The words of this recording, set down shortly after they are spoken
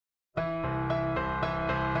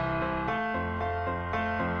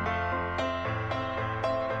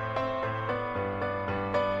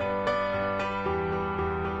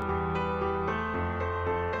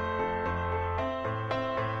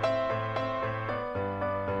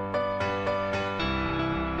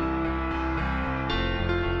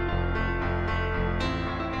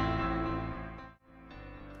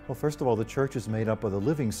Well, first of all, the church is made up of the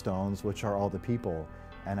living stones, which are all the people.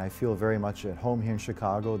 And I feel very much at home here in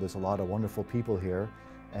Chicago. There's a lot of wonderful people here,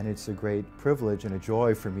 and it's a great privilege and a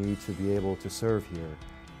joy for me to be able to serve here.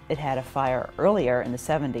 It had a fire earlier in the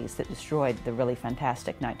 70s that destroyed the really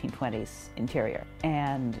fantastic 1920s interior.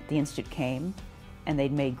 And the Institute came, and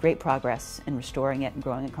they'd made great progress in restoring it and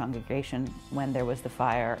growing a congregation when there was the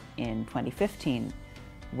fire in 2015,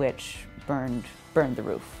 which burned the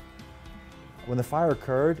roof. When the fire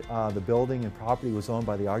occurred, the building and property was owned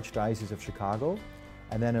by the Archdiocese of Chicago.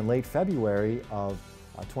 And then in late February of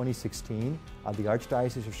 2016, the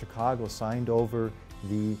Archdiocese of Chicago signed over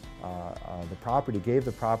the property, gave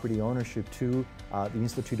the property ownership to the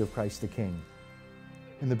Institute of Christ the King.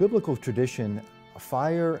 In the biblical tradition, a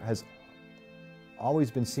fire has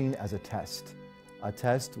always been seen as a test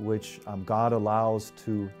which God allows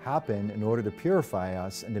to happen in order to purify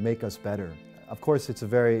us and to make us better. Of course, it's a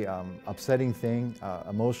very upsetting thing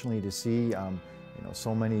emotionally to see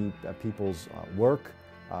so many people's work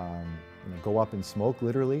go up in smoke,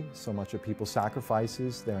 literally. So much of people's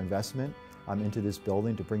sacrifices, their investment into this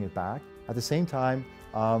building to bring it back. At the same time,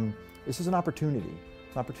 this is an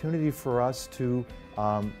opportunity for us to,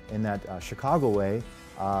 in that Chicago way,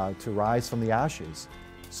 to rise from the ashes.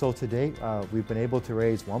 So to date, we've been able to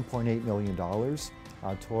raise $1.8 million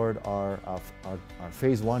toward our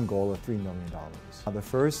phase one goal of $3 million. The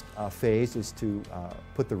first phase is to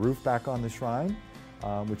put the roof back on the shrine,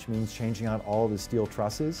 which means changing out all the steel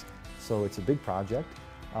trusses. So it's a big project.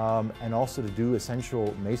 And also to do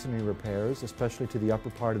essential masonry repairs, especially to the upper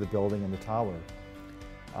part of the building and the tower.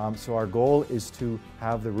 So our goal is to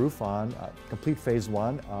have the roof on, complete phase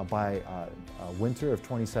one by winter of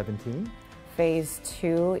 2017. Phase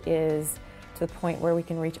two is to the point where we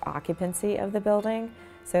can reach occupancy of the building.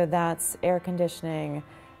 So that's air conditioning,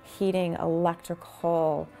 heating,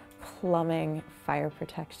 electrical, plumbing, fire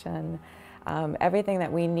protection, everything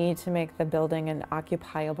that we need to make the building an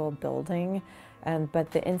occupiable building.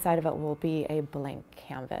 But the inside of it will be a blank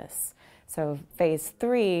canvas. So phase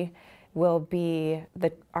three will be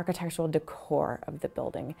the architectural decor of the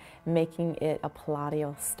building, making it a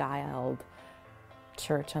palatial styled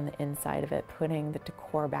church on the inside of it, putting the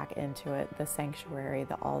decor back into it, the sanctuary,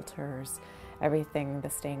 the altars, everything, the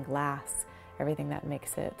stained glass, everything that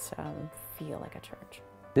makes it feel like a church.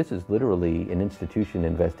 This is literally an institution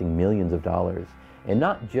investing millions of dollars, and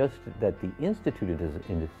not just that the Institute is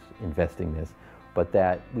investing this, but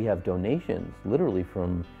that we have donations literally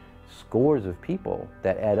from scores of people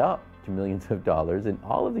that add up to millions of dollars, and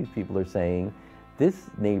all of these people are saying this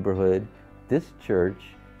neighborhood, this church,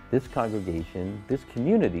 this congregation, this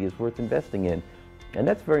community is worth investing in, and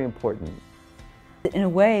that's very important. In a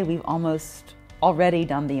way, we've almost already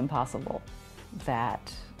done the impossible. The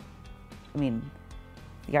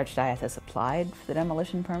Archdiocese applied for the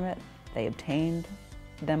demolition permit, they obtained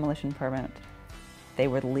the demolition permit, they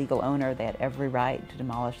were the legal owner, they had every right to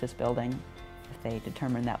demolish this building if they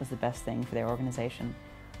determined that was the best thing for their organization.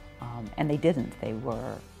 And they didn't. They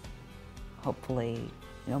were hopefully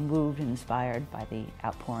moved and inspired by the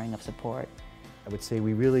outpouring of support. I would say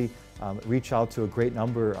we really reach out to a great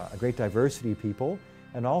number, a great diversity of people,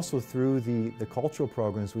 and also through the cultural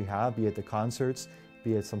programs we have, be it the concerts,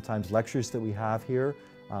 be it sometimes lectures that we have here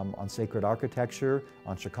on sacred architecture,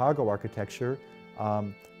 on Chicago architecture,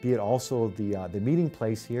 be it also the meeting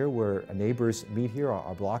place here where neighbors meet here,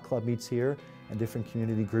 our block club meets here, and different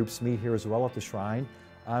community groups meet here as well at the shrine.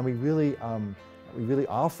 We really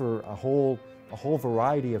offer a whole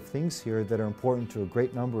variety of things here that are important to a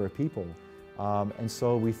great number of people. And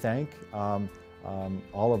so we thank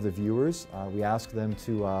all of the viewers. We ask them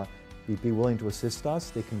to be willing to assist us.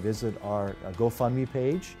 They can visit our GoFundMe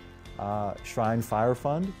page, Shrine Fire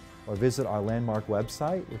Fund, or visit our landmark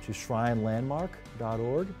website, which is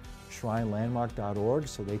shrinelandmark.org, shrinelandmark.org,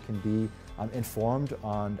 so they can be informed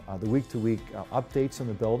on the week-to-week updates in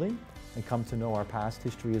the building and come to know our past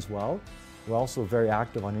history as well. We're also very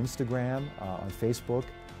active on Instagram, on Facebook,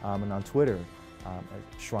 and on Twitter at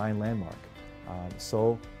Shrine Landmark.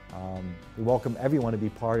 We welcome everyone to be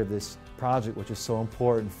part of this project, which is so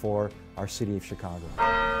important for our city of Chicago.